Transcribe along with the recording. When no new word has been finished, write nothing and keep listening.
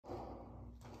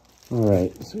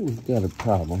Alright, so we've got a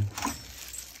problem.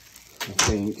 I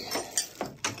think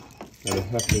that a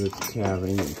heifer that's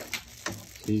calving, and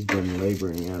she's been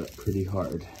laboring at it pretty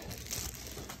hard,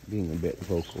 being a bit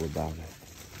vocal about it.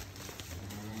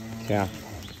 Calf,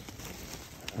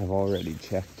 I've already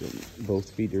checked, and both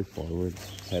feet are forward,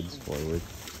 heads forward,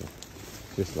 so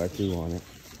just like we want it.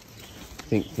 I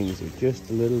think things are just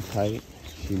a little tight.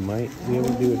 She might be able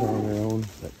to do it on her own,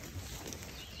 but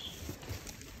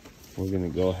we're going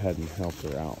to go ahead and help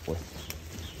her out with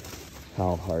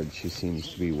how hard she seems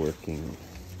to be working.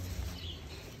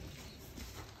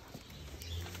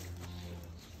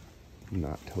 I'm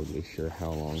not totally sure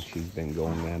how long she's been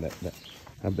going at it, but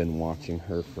I've been watching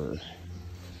her for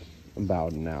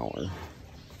about an hour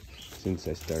since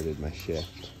I started my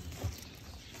shift.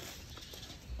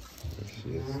 There she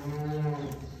is.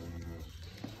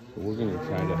 But we're going to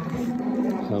try to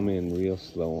come in real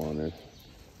slow on her.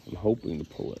 I'm hoping to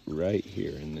pull it right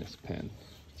here in this pen.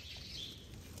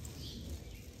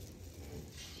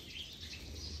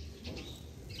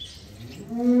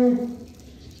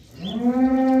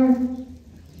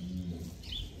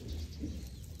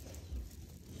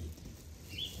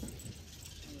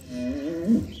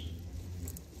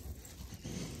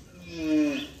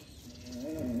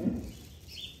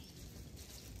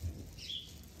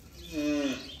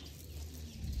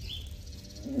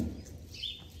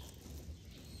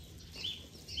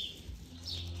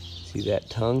 See that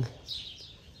tongue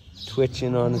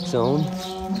twitching on its own?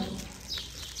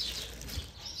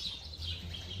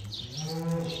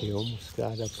 She almost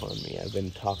got up on me. I've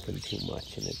been talking too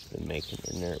much and it's been making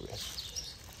her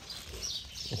nervous.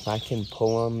 If I can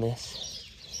pull on this,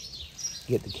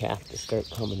 get the calf to start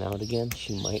coming out again,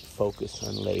 she might focus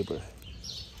on labor.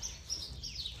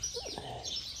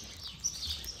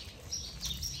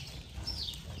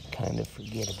 Kind of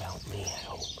forget about me, I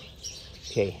hope.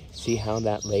 Okay, see how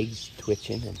that leg's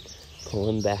twitching and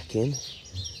pulling back in?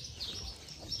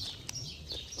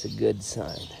 It's a good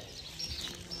sign.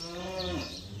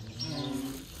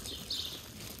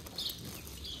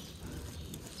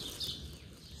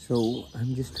 So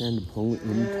I'm just trying to pull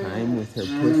in time with her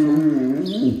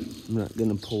pushing. I'm not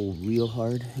gonna pull real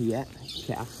hard yet.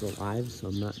 Calf's alive, so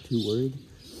I'm not too worried.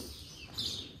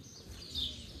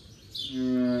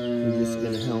 I'm just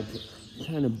gonna help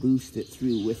kind of boost it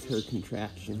through with her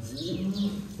contractions.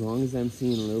 As long as I'm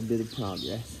seeing a little bit of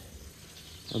progress,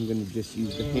 I'm going to just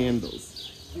use the handles.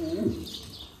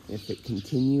 If it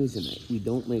continues and we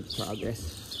don't make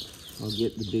progress, I'll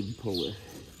get the big puller.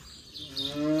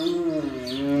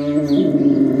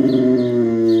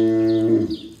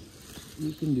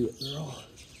 You can do it, girl.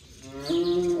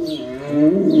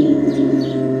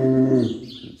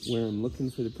 Where I'm looking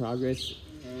for the progress,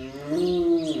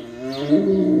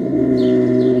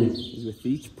 with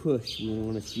each push, we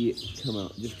want to see it come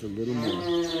out just a little more.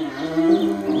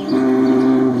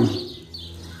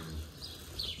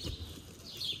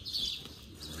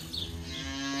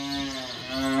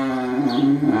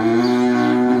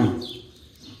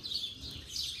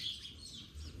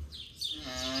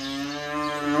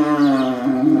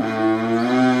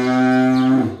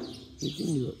 You can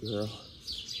do it, girl.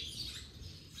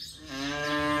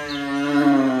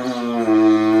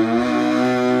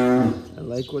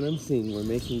 What I'm seeing, we're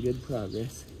making good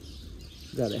progress.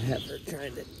 Got a heifer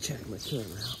trying to check my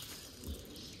camera out.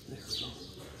 There we go.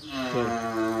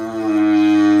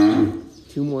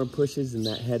 Okay. 2 more pushes and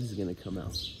that head's gonna come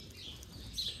out.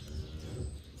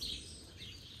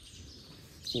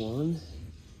 1.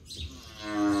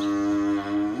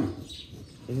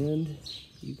 And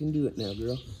you can do it now,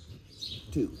 girl.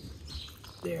 2.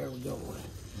 There we go.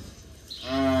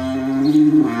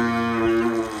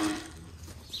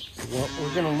 What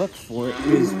we're going to look for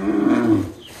is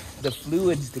the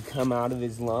fluids to come out of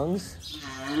his lungs.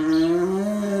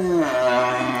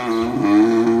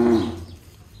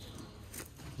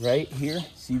 Right here,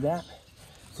 see that?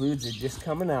 Fluids are just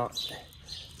coming out.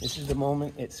 This is the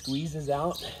moment it squeezes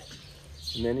out,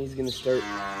 and then he's going to start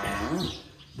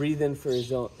breathing for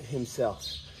himself.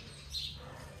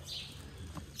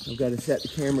 I've got to set the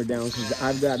camera down because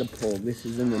I've got to pull. This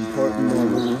is an important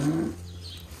moment.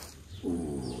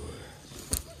 Ooh.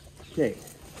 Okay.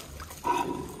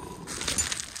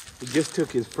 He just took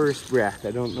his first breath.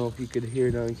 I don't know if you could hear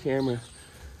it on camera.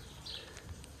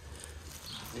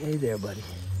 Hey there, buddy.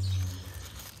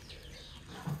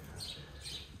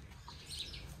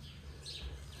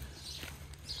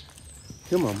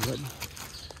 Come on, buddy.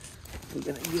 We're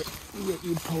gonna get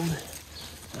you pulled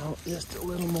out just a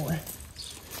little more.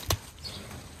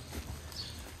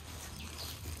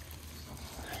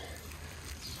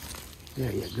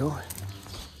 There you go.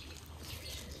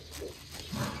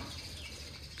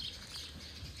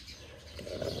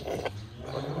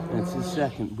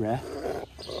 second breath.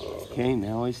 Okay,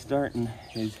 now he's starting.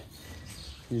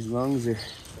 His lungs are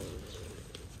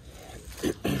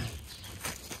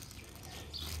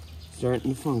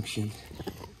starting to function.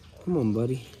 Come on,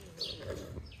 buddy.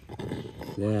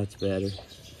 That's better.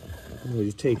 It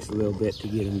just takes a little bit to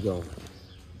get him going.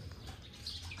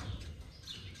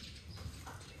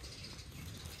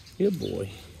 Good boy.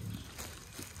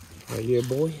 Right here,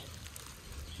 boy.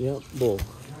 Yep, bull.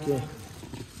 Okay.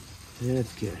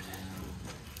 That's good.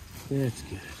 That's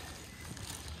good.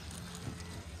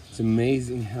 It's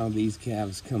amazing how these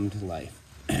calves come to life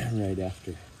right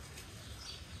after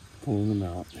pulling them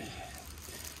out.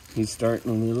 He's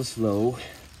starting a little slow.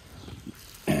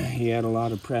 He had a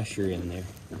lot of pressure in there.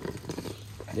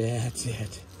 That's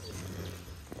it.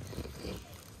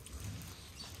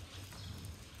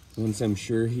 Once I'm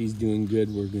sure he's doing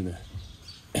good, we're gonna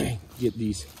get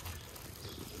this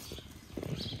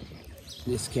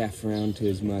calf around to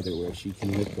his mother where she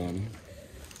can lick on him.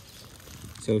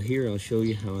 So here I'll show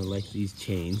you how I like these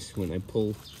chains. When I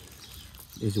pull,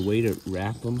 there's a way to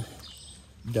wrap them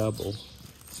double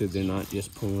so they're not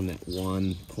just pulling at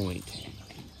one point.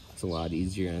 It's a lot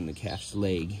easier on the calf's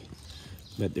leg,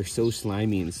 but they're so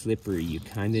slimy and slippery, you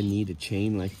kind of need a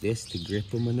chain like this to grip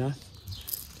them enough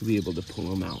to be able to pull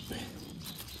them out.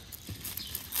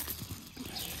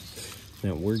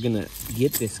 Now we're gonna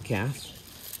get this calf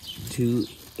to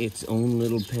its own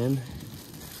little pen.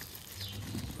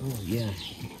 Oh yeah,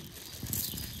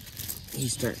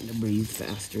 he's starting to breathe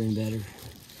faster and better.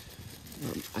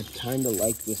 I kind of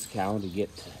like this cow to get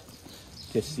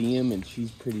to see him, and she's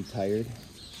pretty tired.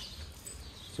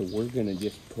 So we're gonna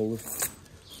just pull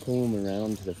him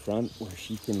around to the front where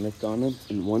she can lick on him.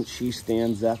 And once she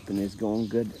stands up and is going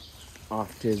good,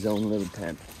 off to his own little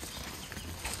pen.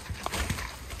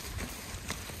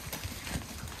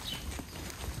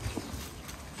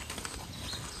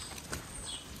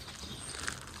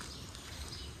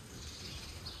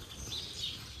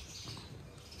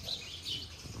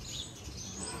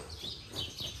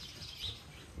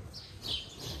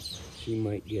 She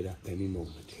might get up any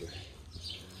moment here.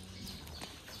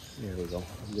 There we go.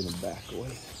 I'm gonna back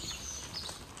away.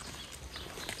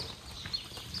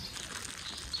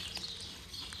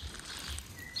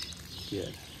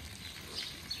 Good.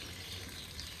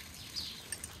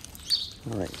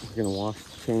 All right, we're gonna wash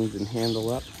the chains and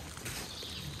handle up.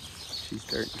 She's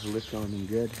starting to lick on them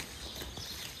good.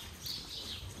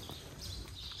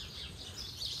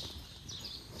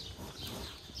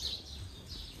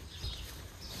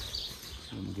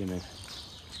 I'm gonna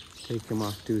take him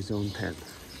off to his own pen.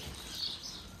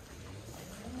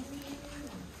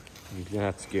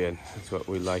 That's good. That's what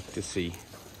we like to see.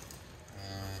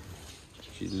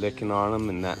 She's licking on him,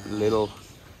 and that little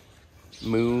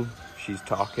moo, she's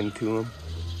talking to him.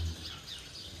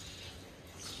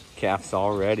 Calf's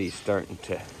already starting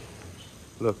to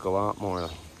look a lot more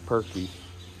perky.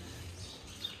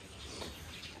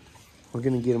 We're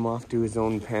gonna get him off to his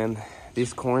own pen.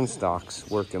 These corn stalks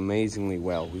work amazingly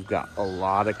well. We've got a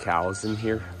lot of cows in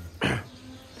here.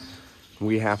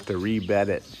 We have to rebed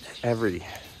it every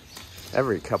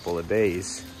couple of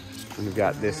days. We've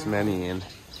got this many in.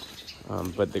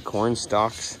 But the corn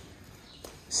stalks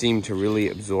seem to really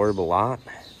absorb a lot.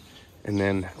 And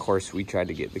then, of course, we try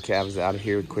to get the calves out of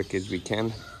here as quick as we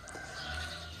can.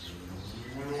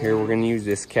 Here we're gonna use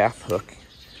this calf hook.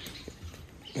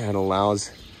 That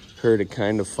allows her to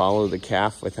kind of follow the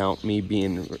calf without me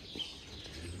being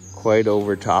quite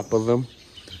over top of him.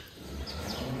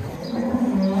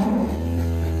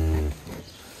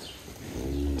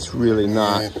 It's really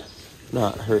not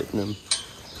hurting him.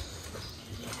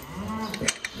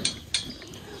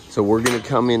 So we're gonna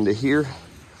come into here,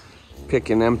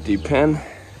 pick an empty pen.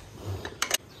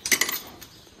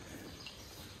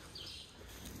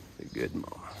 A good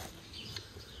mama.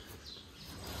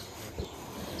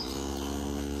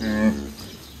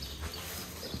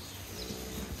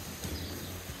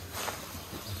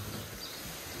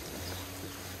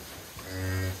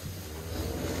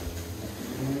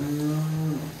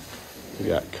 We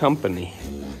got company.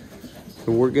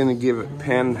 So we're gonna give it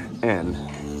pen N.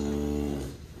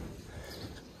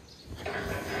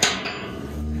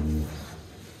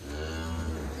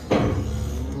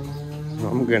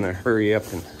 I'm gonna hurry up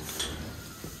and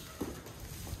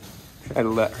try to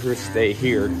let her stay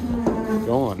here.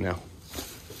 Go on now.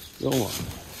 Go on.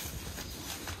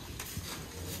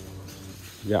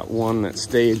 Got one that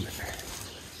stayed.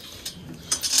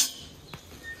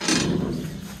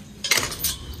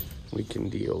 We can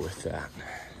deal with that.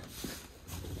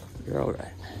 You're all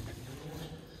right.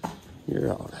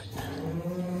 You're all right.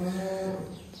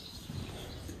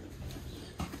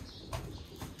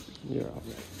 You're all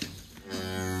right.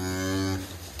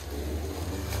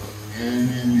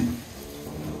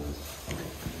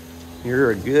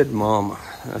 You're a good mama.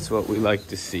 That's what we like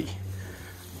to see.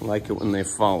 I like it when they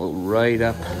follow right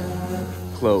up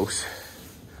close.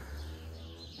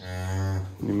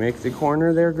 You make the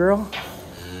corner there, girl?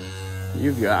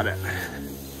 You got it.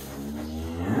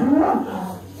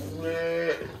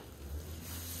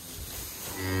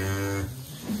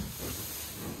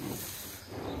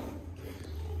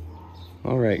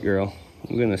 All right, girl.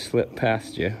 I'm gonna slip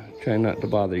past you. Try not to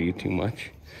bother you too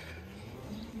much.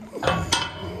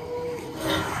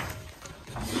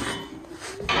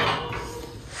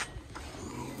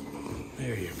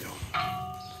 There you go.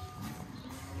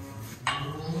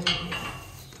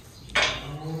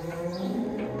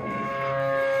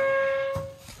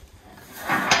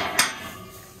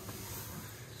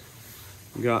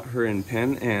 Got her in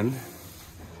pen N.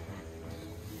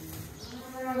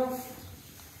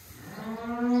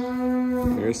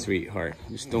 You're a sweetheart.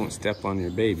 Just don't step on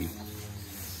your baby.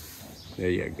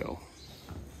 There you go.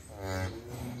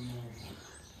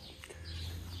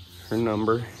 Her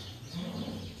number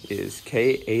is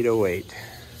K808.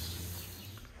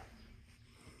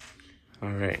 All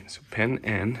right, so pen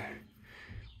N.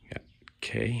 Got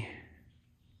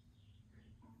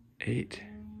K808.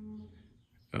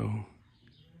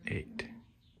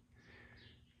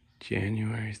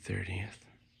 January 30th.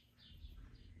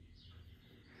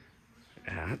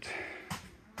 At,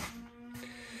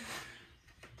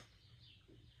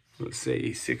 let's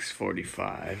say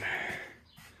 6:45.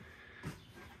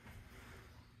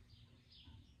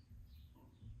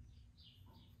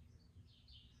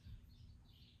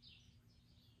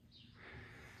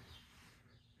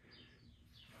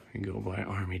 We go by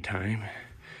Army time.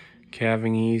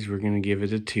 Calving ease, we're gonna give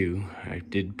it a 2. I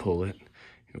did pull it.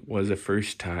 It was a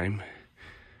first time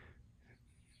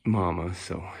mama,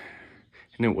 so,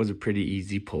 and it was a pretty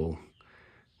easy pull.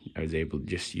 I was able to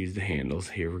just use the handles.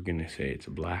 Here we're gonna say it's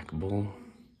a black bull.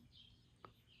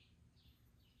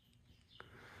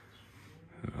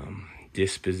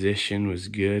 Disposition was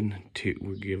good.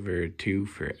 We'll give her a 2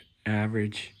 for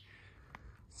average.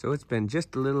 So it's been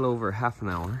just a little over half an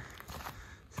hour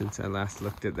since I last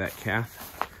looked at that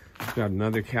calf. I've got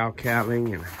another cow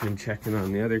calving, and I've been checking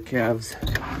on the other calves.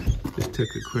 Just took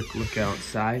a quick look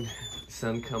outside.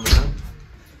 Sun coming up.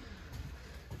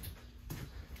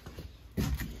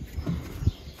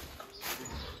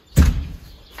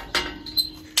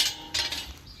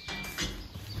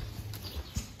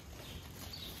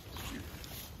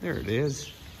 There it is.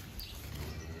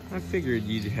 I figured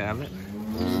you'd have it.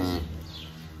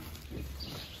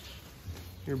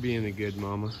 You're being a good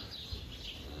mama.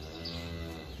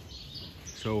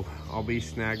 So I'll be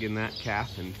snagging that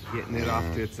calf and getting it off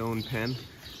to its own pen.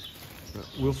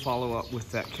 We'll follow up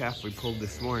with that calf we pulled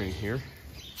this morning here.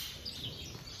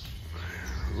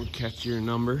 We'll catch your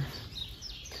number.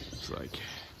 It's like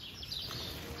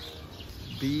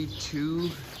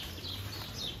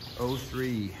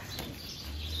B203.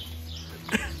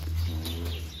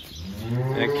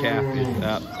 That calf is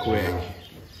up quick.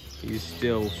 He's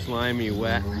still slimy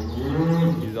wet.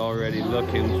 He's already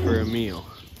looking for a meal.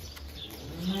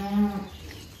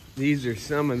 These are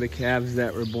some of the calves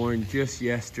that were born just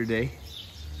yesterday.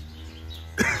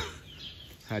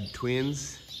 Had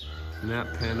twins in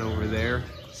that pen over there,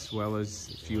 as well as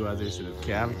a few others that have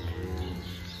calved.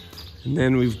 And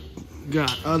then we've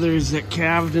got others that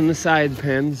calved in the side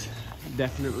pens.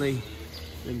 Definitely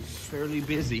been fairly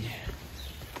busy.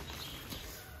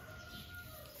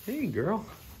 Hey, girl.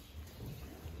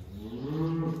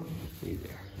 Hey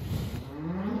there.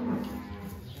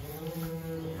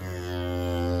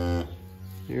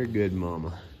 You're a good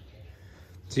mama.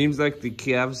 Seems like the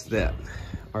calves that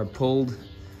are pulled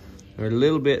are a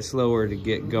little bit slower to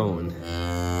get going.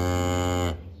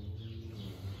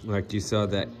 Like you saw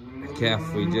that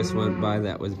calf we just went by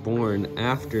that was born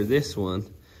after this one,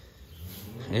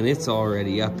 and it's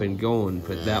already up and going,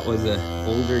 but that was an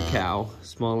older cow,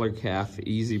 smaller calf,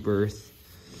 easy birth.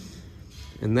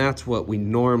 And that's what we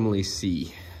normally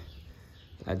see.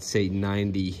 I'd say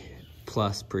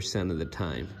 90+% of the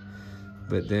time.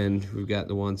 But then we've got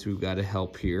the ones who've got to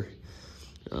help here.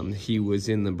 He was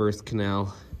in the birth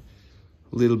canal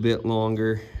a little bit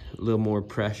longer, a little more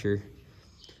pressure.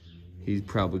 He's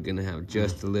probably gonna have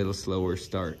just a little slower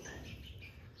start.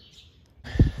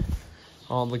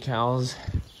 All the cows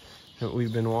that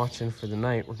we've been watching for the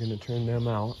night, we're gonna turn them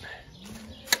out.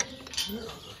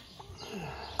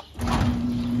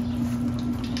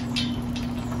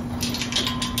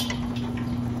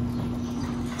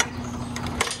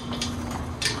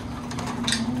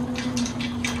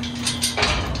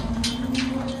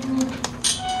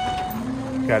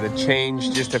 Got to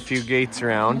change just a few gates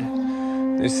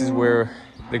around. This is where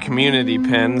the community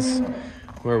pens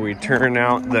where we turn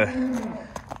out the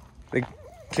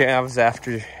calves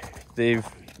after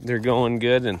they're going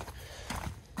good and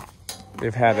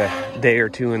they've had a day or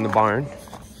two in the barn.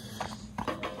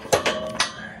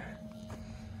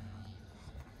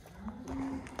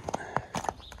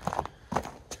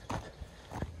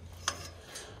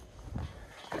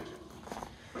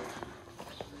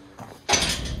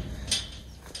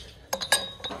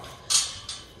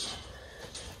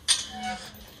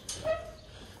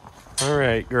 All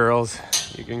right, girls,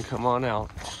 you can come on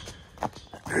out.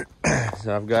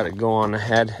 So I've got to go on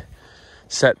ahead,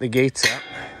 set the gates up.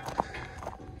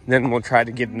 Then we'll try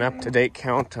to get an up-to-date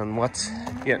count on what's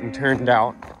getting turned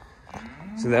out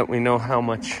so that we know how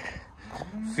much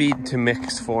feed to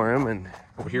mix for them. And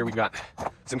over here we got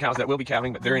some cows that will be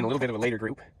calving, but they're in a little bit of a later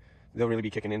group. They'll really be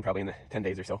kicking in probably in the 10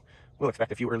 days or so. We'll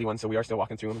expect a few early ones, so we are still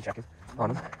walking through them and checking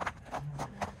on them.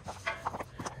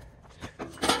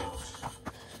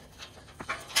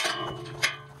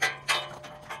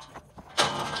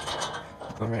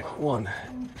 All right, 1,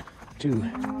 2, 3,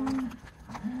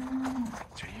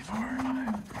 4,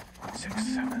 5,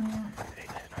 6, 7, 8,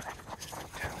 9,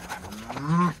 10,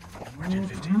 11, 14,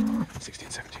 15, 16,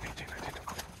 17, 18, 19,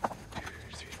 20, 2,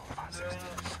 3, 4, 5, 6,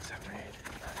 7, 8, 9,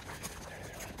 10,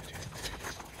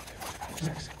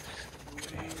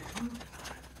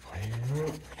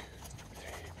 11,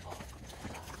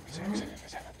 12,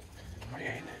 13, 14, 15,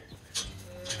 16,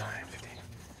 17, 18, 19, 20,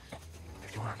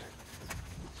 21,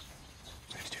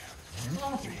 22,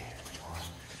 23, 24,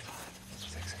 25,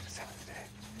 26, 28,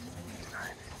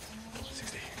 29,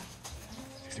 60,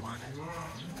 61,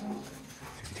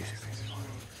 62, 63, 64,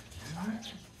 65,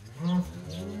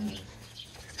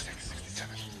 66,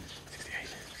 67, 68,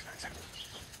 69, 70, 71, 72,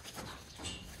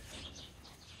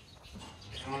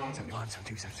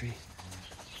 73,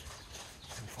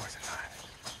 74, 75,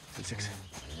 76,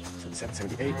 77,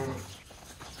 78.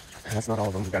 That's not all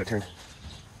of them. We've got to turn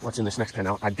what's in this next pen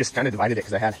out. I just kind of divided it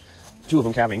because I had 2 of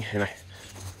them calving, and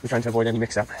we're trying to avoid any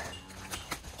mix-up.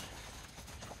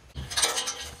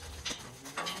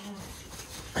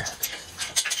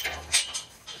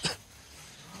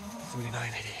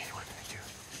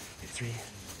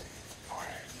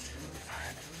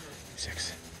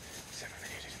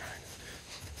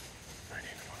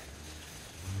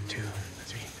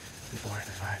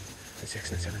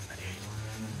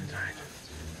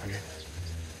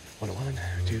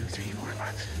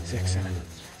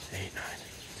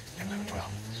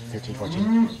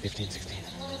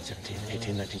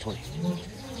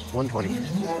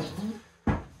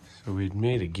 So we'd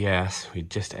made a guess. We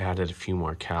just added a few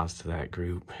more cows to that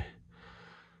group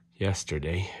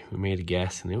yesterday. We made a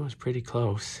guess and it was pretty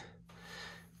close,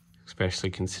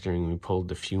 especially considering we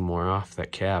pulled a few more off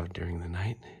that calved during the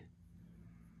night.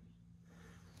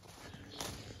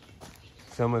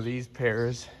 Some of these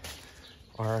pairs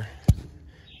are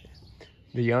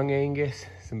the young Angus,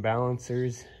 some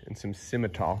balancers, and some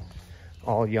Simmental,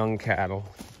 all young cattle,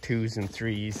 2s and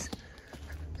 3s.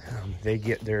 They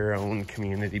get their own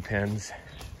community pens.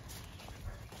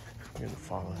 I'm gonna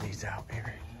follow these out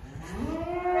here.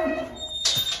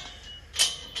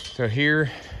 So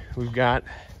here we've got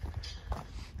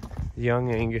the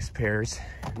young Angus pairs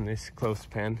in this close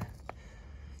pen.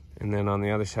 And then on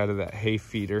the other side of that hay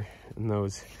feeder and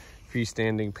those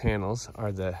freestanding panels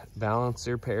are the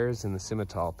balancer pairs and the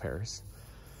Simmental pairs.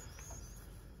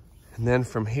 And then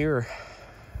from here,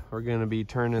 we're gonna be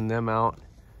turning them out.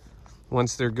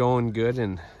 Once they're going good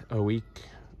and a week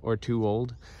or 2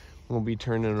 old, we'll be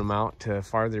turning them out to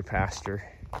farther pasture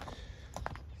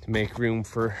to make room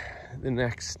for the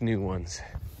next new ones.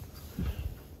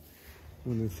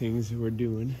 One of the things that we're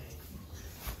doing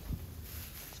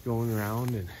is going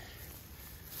around and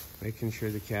making sure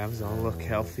the calves all look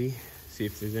healthy, see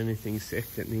if there's anything sick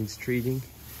that needs treating.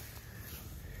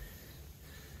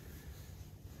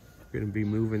 We're gonna be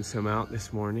moving some out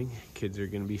this morning. Kids are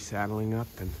gonna be saddling up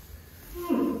and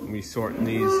be sorting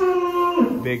these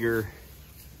bigger,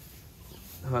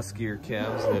 huskier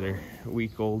calves that are a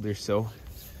week old or so.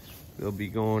 They'll be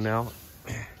going out.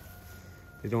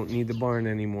 They don't need the barn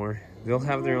anymore. They'll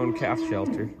have their own calf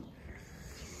shelter,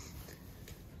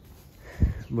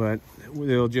 but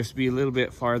they'll just be a little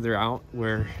bit farther out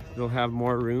where they'll have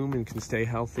more room and can stay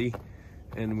healthy.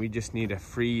 And we just need to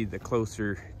free the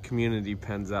closer community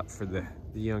pens up for the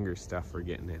younger stuff we're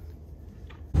getting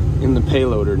in the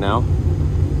payloader now,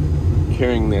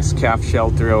 carrying this calf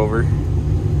shelter over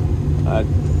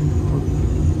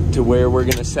to where we're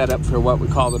going to set up for what we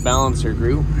call the balancer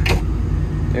group.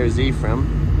 There's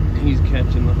Ephraim. He's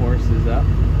catching the horses up.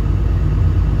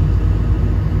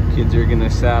 Kids are going to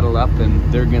saddle up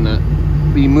and they're going to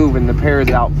be moving the pairs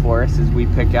out for us as we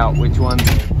pick out which ones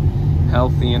are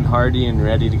healthy and hardy and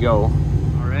ready to go.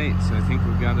 All right, so I think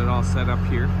we've got it all set up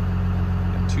here.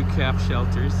 Got 2 calf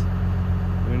shelters,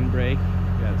 windbreak,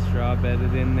 got straw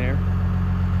bedded in there,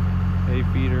 hay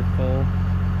feeder full,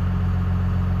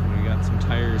 and we got some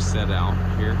tires set out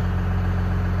here.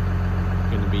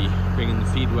 Gonna be bringing the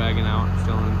feed wagon out,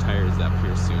 filling the tires up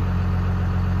here soon.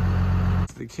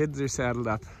 So the kids are saddled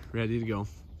up, ready to go.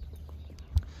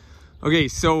 Okay,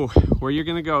 so where you're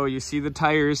gonna go, you see the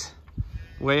tires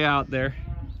way out there.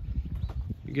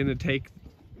 You're gonna take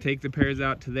the pairs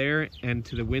out to there and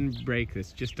to the windbreak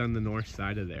that's just on the north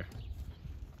side of there.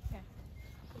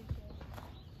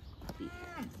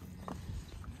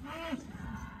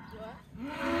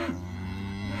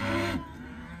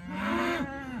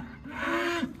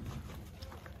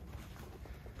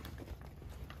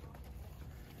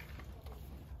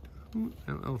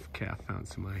 That little calf found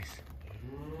some ice.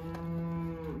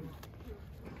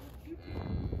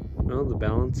 Well, the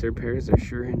balancer pairs are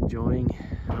sure enjoying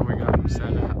how we got them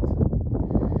set up.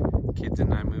 Kids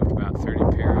and I moved about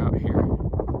 30 pair out here.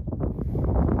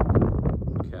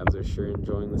 Calves are sure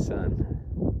enjoying the sun.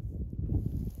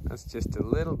 That's just a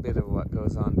little bit of what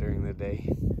goes on during the day.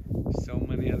 There's so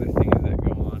many other things that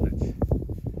go on.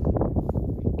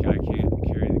 I can't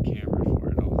carry the camera for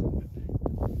it all.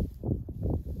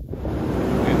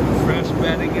 Getting fresh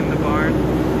bedding in the barn.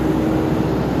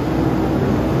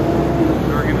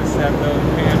 We're gonna set those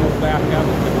panels back up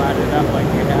and divide it up like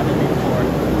we had it before.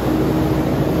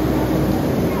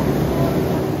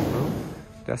 Well,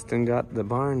 Dustin got the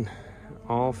barn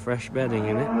all fresh bedding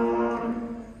in it.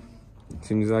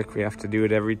 Seems like we have to do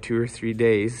it every 2 or 3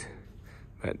 days,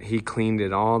 but he cleaned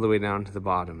it all the way down to the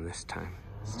bottom this time.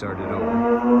 Started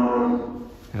over.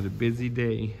 Had a busy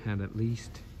day, had at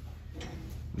least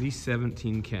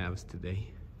 17 calves today.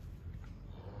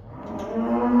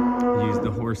 Used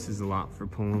the horses a lot for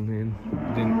pulling in.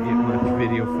 Didn't get much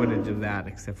video footage of that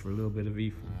except for a little bit of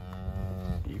Ephraim.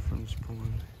 Ephraim's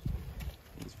pulling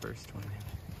his first one in.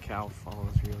 Cow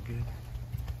follows real good.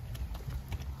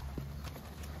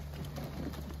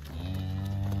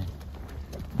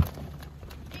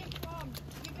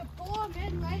 You can pull them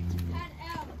in right to Pen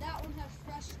M. That one has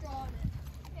fresh straw in it.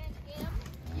 Pen M?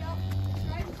 Yep.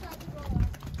 Right beside the door.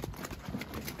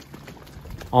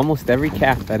 Almost every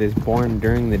calf that is born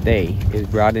during the day is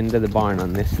brought into the barn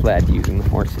on this sled using the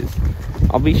horses.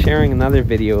 I'll be sharing another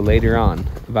video later on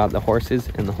about the horses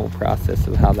and the whole process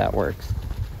of how that works.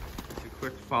 It's a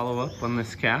quick follow-up on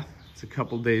this calf. It's a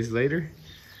couple days later.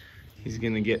 He's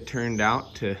gonna get turned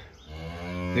out to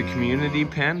the community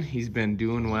pen. He's been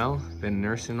doing well, been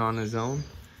nursing on his own.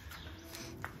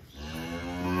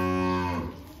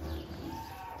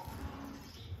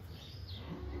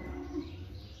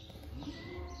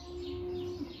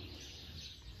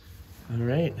 All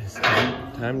right, it's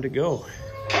time to go.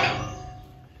 There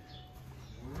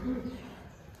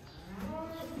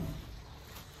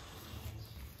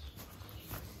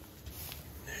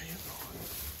you go.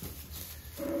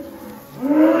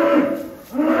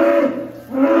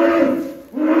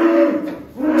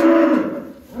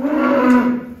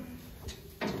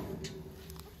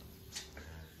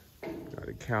 Got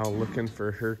a cow looking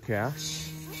for her calf.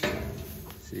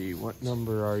 Let's see, what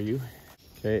number are you?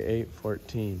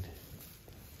 K814.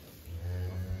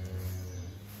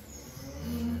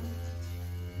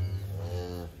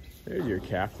 There's your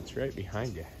calf, it's right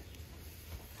behind you.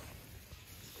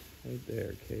 Right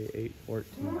there,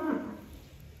 K814.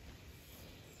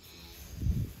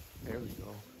 There we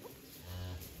go.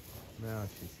 Now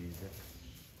she sees it.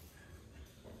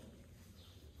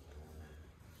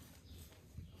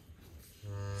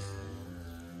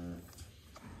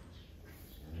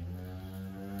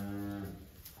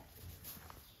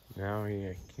 Now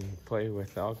you can play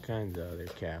with all kinds of other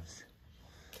calves.